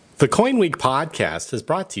The Coin Week podcast is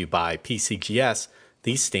brought to you by PCGS,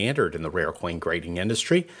 the standard in the rare coin grading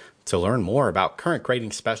industry. To learn more about current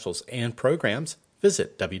grading specials and programs,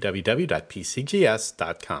 visit www.pcgs.com.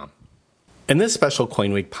 In this special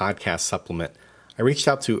Coin Week podcast supplement, I reached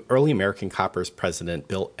out to early American Copper's president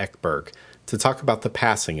Bill Eckberg to talk about the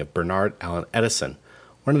passing of Bernard Allen Edison,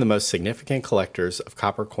 one of the most significant collectors of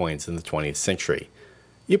copper coins in the 20th century.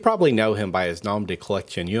 You probably know him by his nom de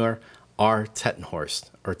collectionneur, R. Tettenhorst,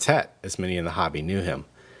 or Tet, as many in the hobby knew him.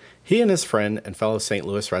 He and his friend and fellow St.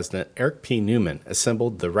 Louis resident Eric P. Newman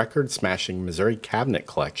assembled the record-smashing Missouri Cabinet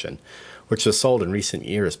Collection, which was sold in recent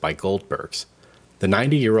years by Goldberg's. The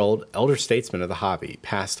 90-year-old elder statesman of the hobby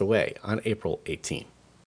passed away on April 18.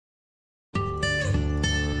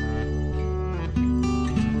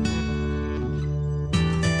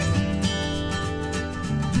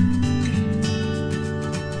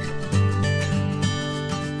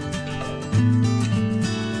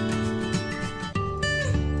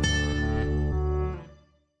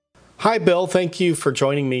 Hi, Bill. Thank you for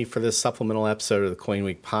joining me for this supplemental episode of the Coin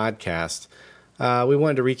Week podcast. We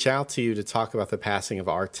wanted to reach out to you to talk about the passing of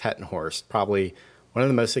R. Tettenhorst, probably one of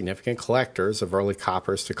the most significant collectors of early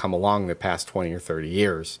coppers to come along the past 20 or 30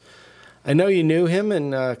 years. I know you knew him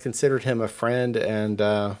and considered him a friend, and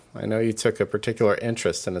I know you took a particular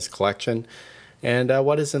interest in his collection and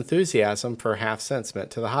what his enthusiasm for half-cents meant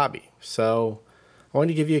to the hobby. So I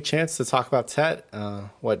wanted to give you a chance to talk about Tet,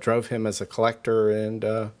 what drove him as a collector,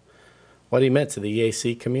 and what he meant to the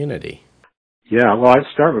EAC community. Yeah, well, I'd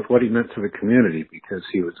start with what he meant to the community, because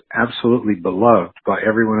he was absolutely beloved by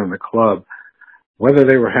everyone in the club, whether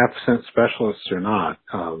they were half-cent specialists or not.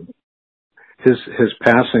 His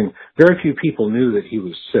passing, very few people knew that he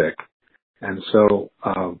was sick, and so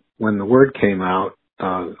when the word came out,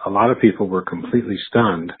 a lot of people were completely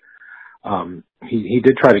stunned. He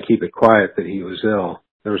did try to keep it quiet that he was ill.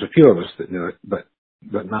 There was a few of us that knew it, but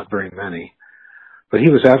not very many. But he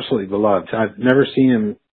was absolutely beloved. I've never seen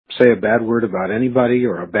him say a bad word about anybody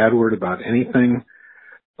or a bad word about anything.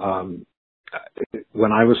 When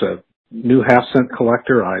I was a new half-cent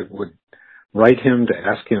collector, I would write him to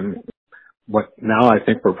ask him what now I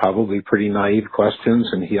think were probably pretty naive questions,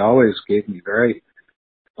 and he always gave me very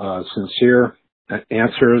sincere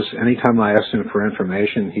answers. Anytime I asked him for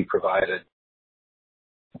information, he provided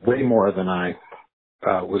way more than I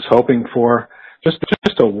was hoping for. Just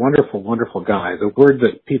a wonderful, wonderful guy. The word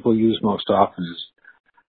that people use most often is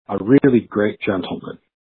a really great gentleman.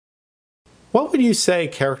 What would you say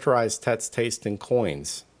characterized Tet's taste in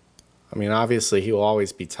coins? I mean, obviously, he will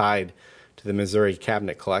always be tied to the Missouri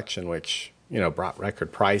Cabinet Collection, which, brought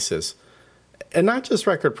record prices. And not just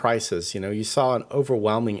record prices, you saw an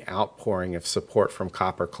overwhelming outpouring of support from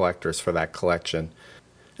copper collectors for that collection.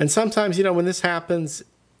 And sometimes, when this happens,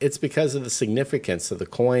 it's because of the significance of the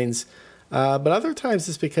coins. But other times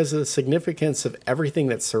it's because of the significance of everything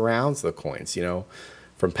that surrounds the coins,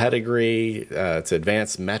 from pedigree to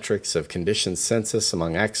advanced metrics of condition census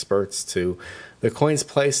among experts to the coin's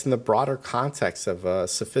place in the broader context of a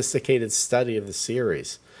sophisticated study of the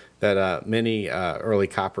series that many early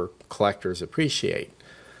copper collectors appreciate.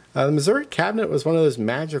 The Missouri Cabinet was one of those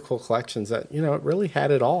magical collections that, it really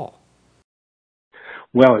had it all.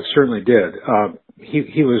 Well, it certainly did.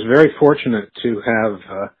 He was very fortunate to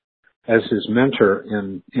have as his mentor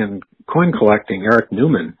in coin collecting, Eric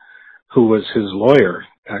Newman, who was his lawyer,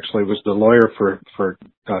 actually was the lawyer for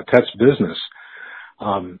Tet's business.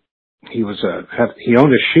 He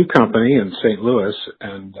owned a shoe company in St. Louis,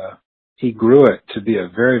 and he grew it to be a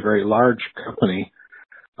very, very large company.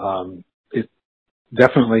 It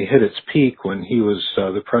definitely hit its peak when he was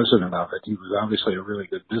the president of it. He was obviously a really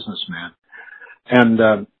good businessman. And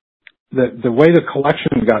the way the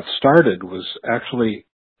collection got started was actually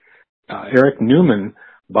Eric Newman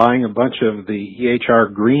buying a bunch of the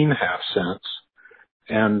EHR green half-cents,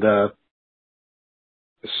 and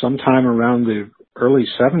sometime around the early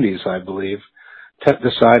 70s, I believe, Tet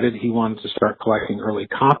decided he wanted to start collecting early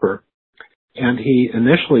copper, and he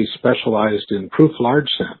initially specialized in proof large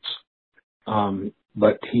cents,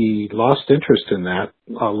 but he lost interest in that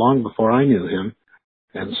long before I knew him,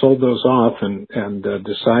 and sold those off and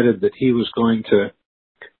decided that he was going to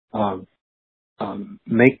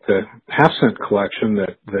make the half-cent collection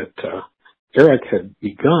that Eric had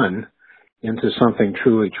begun into something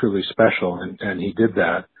truly, truly special, and he did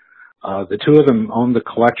that. The two of them owned the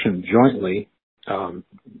collection jointly.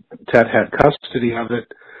 Tet had custody of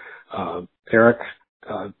it. Eric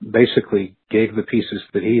basically gave the pieces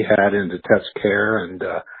that he had into Tet's care, and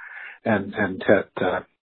Tet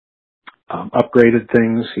upgraded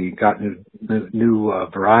things. He got new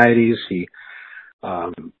varieties. He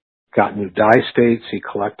got new die states. He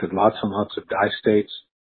collected lots and lots of die states.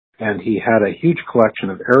 And he had a huge collection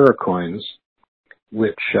of error coins,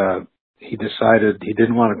 which he decided he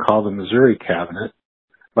didn't want to call the Missouri Cabinet.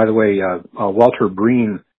 By the way, Walter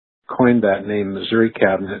Breen coined that name Missouri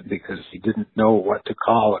Cabinet because he didn't know what to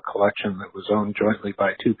call a collection that was owned jointly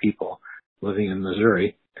by two people living in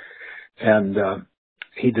Missouri. And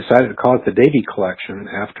he decided to call it the Davy Collection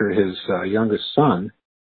after his youngest son.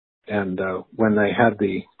 And when they had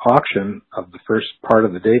the auction of the first part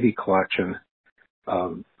of the Davy Collection,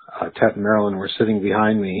 Tet and Marilyn were sitting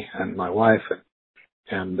behind me and my wife,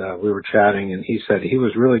 and we were chatting, and he said he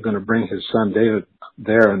was really going to bring his son David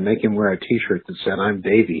there and make him wear a T-shirt that said, "I'm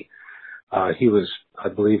Davy." He was, I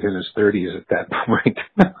believe, in his 30s at that point,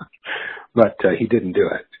 but he didn't do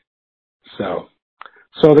it. So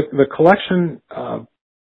the collection,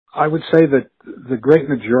 I would say that the great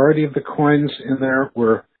majority of the coins in there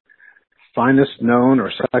were finest known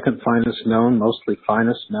or second finest known, mostly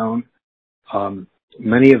finest known.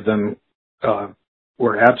 Many of them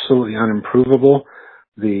were absolutely unimprovable.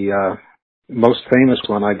 The most famous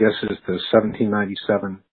one, I guess, is the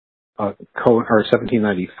 1797 or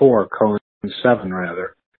 1794 Cohen 7,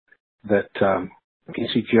 rather, that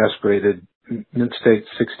PCGS graded Mint State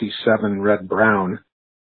 67 red brown,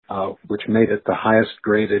 which made it the highest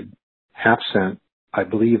graded half cent, I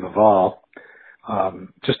believe, of all.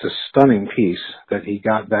 Just a stunning piece that he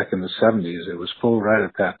got back in the 70s. It was full red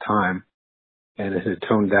at that time, and it had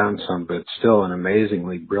toned down some, but still an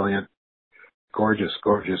amazingly brilliant, gorgeous,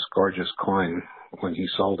 gorgeous, gorgeous coin when he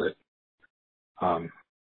sold it.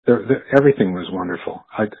 Everything was wonderful.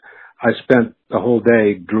 I spent the whole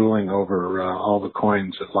day drooling over all the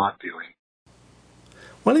coins at lot viewing.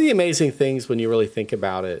 One of the amazing things when you really think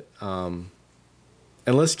about it, and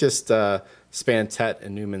let's just span Tet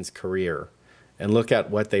and Newman's career and look at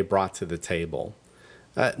what they brought to the table.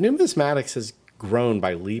 Numismatics has grown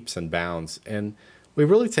by leaps and bounds, and we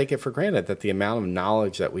really take it for granted that the amount of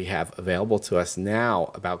knowledge that we have available to us now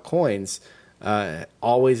about coins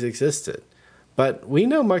always existed. But we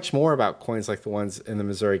know much more about coins like the ones in the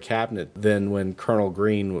Missouri Cabinet than when Colonel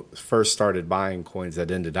Green first started buying coins that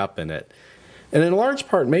ended up in it. And in large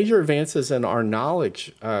part, major advances in our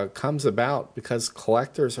knowledge comes about because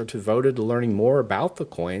collectors are devoted to learning more about the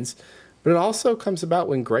coins, but it also comes about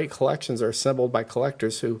when great collections are assembled by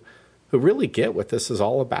collectors who really get what this is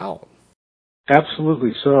all about.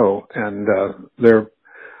 Absolutely so. And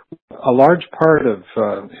a large part of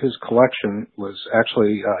his collection was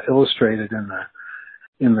actually illustrated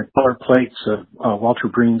in the color plates of Walter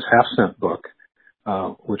Breen's half-cent book,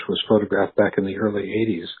 which was photographed back in the early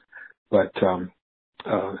 80s. But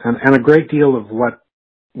and a great deal of what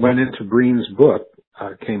went into Breen's book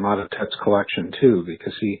came out of Tet's collection too,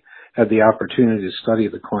 because he had the opportunity to study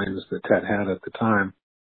the coins that Tet had at the time.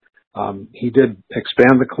 He did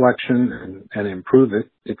expand the collection and improve it,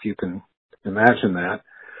 if you can imagine that,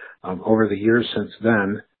 over the years since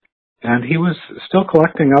then. And he was still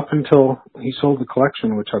collecting up until he sold the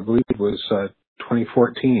collection, which I believe was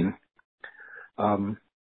 2014.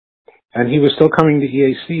 And he was still coming to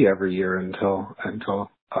EAC every year until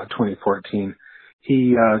 2014.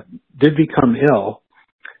 He did become ill,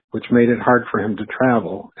 which made it hard for him to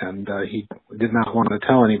travel, and he did not want to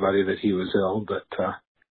tell anybody that he was ill, but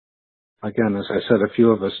again, as I said, a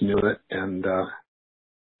few of us knew it, and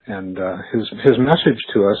his message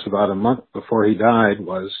to us about a month before he died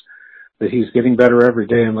was that he's getting better every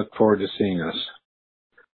day and look forward to seeing us.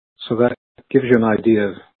 So that gives you an idea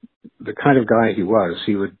of the kind of guy he was.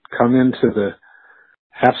 He would come into the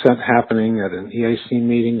half-cent happening at an EAC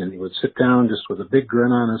meeting, and he would sit down just with a big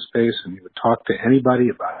grin on his face, and he would talk to anybody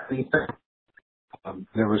about anything.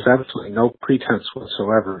 There was absolutely no pretense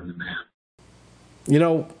whatsoever in the man. You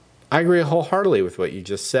know, I agree wholeheartedly with what you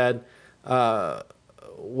just said.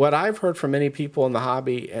 What I've heard from many people in the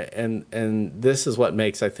hobby, and this is what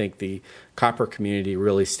makes, I think, the copper community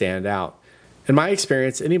really stand out. In my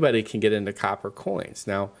experience, anybody can get into copper coins.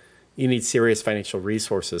 Now, you need serious financial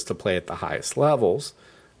resources to play at the highest levels,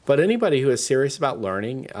 but anybody who is serious about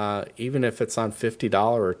learning, even if it's on $50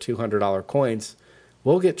 or $200 coins,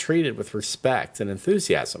 will get treated with respect and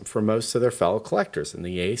enthusiasm from most of their fellow collectors in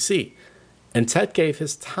the EAC. And Tet gave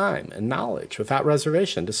his time and knowledge without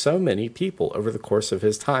reservation to so many people over the course of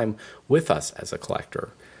his time with us as a collector.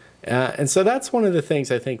 And so that's one of the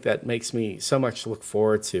things I think that makes me so much look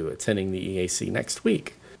forward to attending the EAC next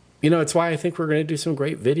week. You know, it's why I think we're going to do some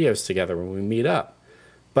great videos together when we meet up.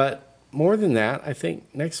 But more than that, I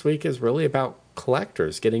think next week is really about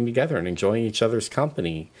collectors getting together and enjoying each other's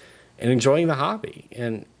company and enjoying the hobby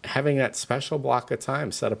and having that special block of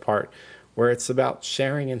time set apart where it's about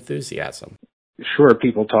sharing enthusiasm. sure,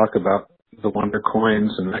 people talk about the wonder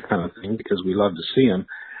coins and that kind of thing because we love to see them.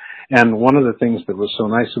 And one of the things that was so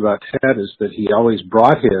nice about Ted is that he always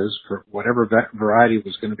brought his, for whatever variety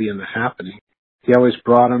was going to be in the happening, he always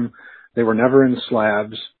brought them. They were never in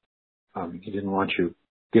slabs. He didn't want you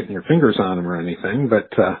getting your fingers on them or anything, but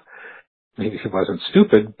maybe he wasn't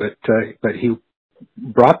stupid, but he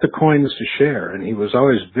brought the coins to share, and he was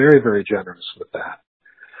always very, very generous with that.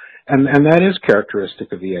 And that is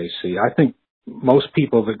characteristic of EAC. I think most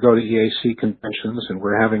people that go to EAC conventions, and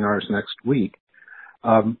we're having ours next week,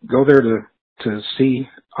 go there to see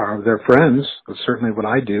their friends. That's certainly what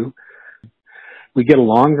I do. We get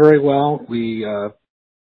along very well. We are,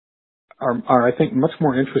 I think, much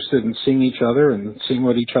more interested in seeing each other and seeing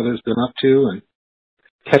what each other's been up to and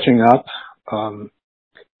catching up.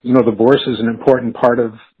 The Bourse is an important part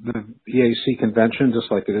of the EAC convention,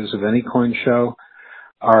 just like it is of any coin show.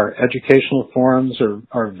 Our educational forums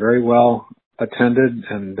are very well attended,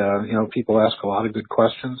 and people ask a lot of good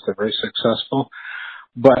questions. They're very successful.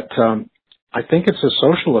 But I think it's a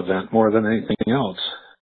social event more than anything else.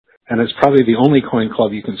 And it's probably the only coin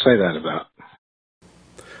club you can say that about.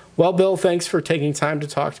 Well, Bill, thanks for taking time to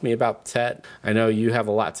talk to me about TET. I know you have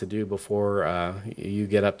a lot to do before you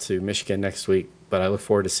get up to Michigan next week, but I look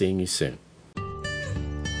forward to seeing you soon.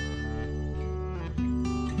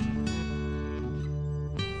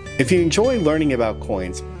 If you enjoy learning about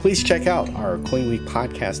coins, please check out our Coin Week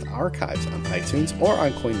podcast archives on iTunes or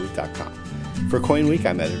on coinweek.com. For Coin Week,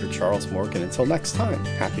 I'm editor Charles Morgan. Until next time,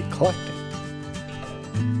 happy collecting.